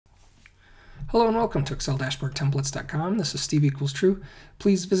Hello and welcome to ExcelDashboardTemplates.com. This is Steve equals True.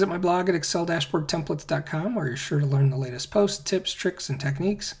 Please visit my blog at ExcelDashboardTemplates.com where you're sure to learn the latest posts, tips, tricks, and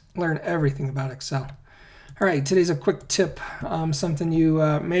techniques. Learn everything about Excel. All right, today's a quick tip, something you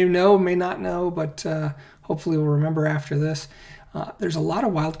may know, may not know, but hopefully will remember after this. There's a lot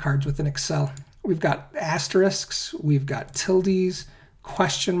of wildcards within Excel. We've got asterisks, we've got tildes,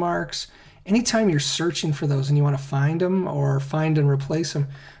 question marks. Anytime you're searching for those and you want to find them or find and replace them,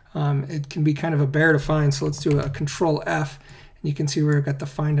 it can be kind of a bear to find. So let's do a Control F, and you can see where I've got the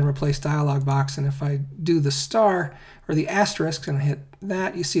Find and Replace dialog box. And if I do the star or the asterisk and I hit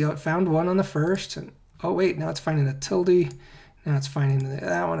that, you see how it found one on the first. And oh wait, now it's finding a tilde. Now it's finding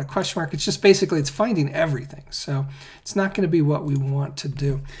that one, a question mark. It's just basically it's finding everything. So it's not going to be what we want to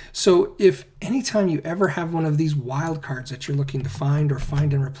do. So if anytime you ever have one of these wildcards that you're looking to find or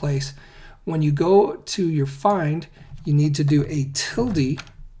find and replace, when you go to your find, you need to do a tilde.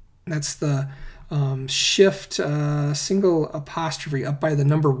 That's the shift single apostrophe up by the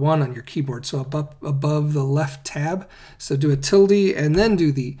number 1 on your keyboard, so above the left tab. So do a tilde and then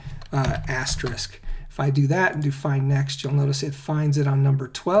do the asterisk. If I do that and do find next, you'll notice it finds it on number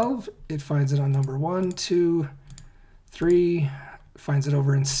 12. It finds it on number 1, 2, 3. Finds it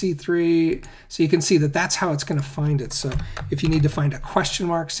over in C3. So you can see that that's how it's going to find it. So if you need to find a question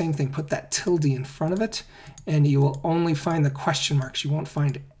mark, same thing, put that tilde in front of it, and you will only find the question marks. You won't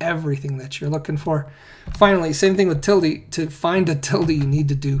find everything that you're looking for. Finally, same thing with tilde. To find a tilde, you need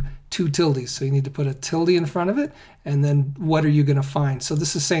to do 2 tildes. So you need to put a tilde in front of it, and then what are you going to find? So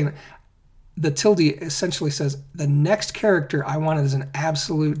this is saying the tilde essentially says the next character I want it as an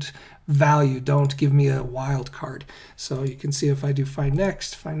absolute value. Don't give me a wild card. So you can see if I do find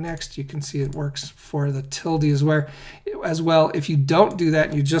next, you can see it works for the tilde as well. If you don't do that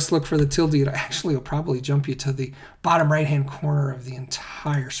and you just look for the tilde, it actually will probably jump you to the bottom right hand corner of the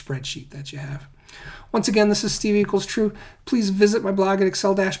entire spreadsheet that you have. Once again, this is Steve equals True. Please visit my blog at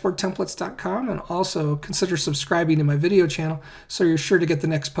ExcelDashboardTemplates.com and also consider subscribing to my video channel so you're sure to get the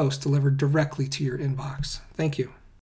next post delivered directly to your inbox. Thank you.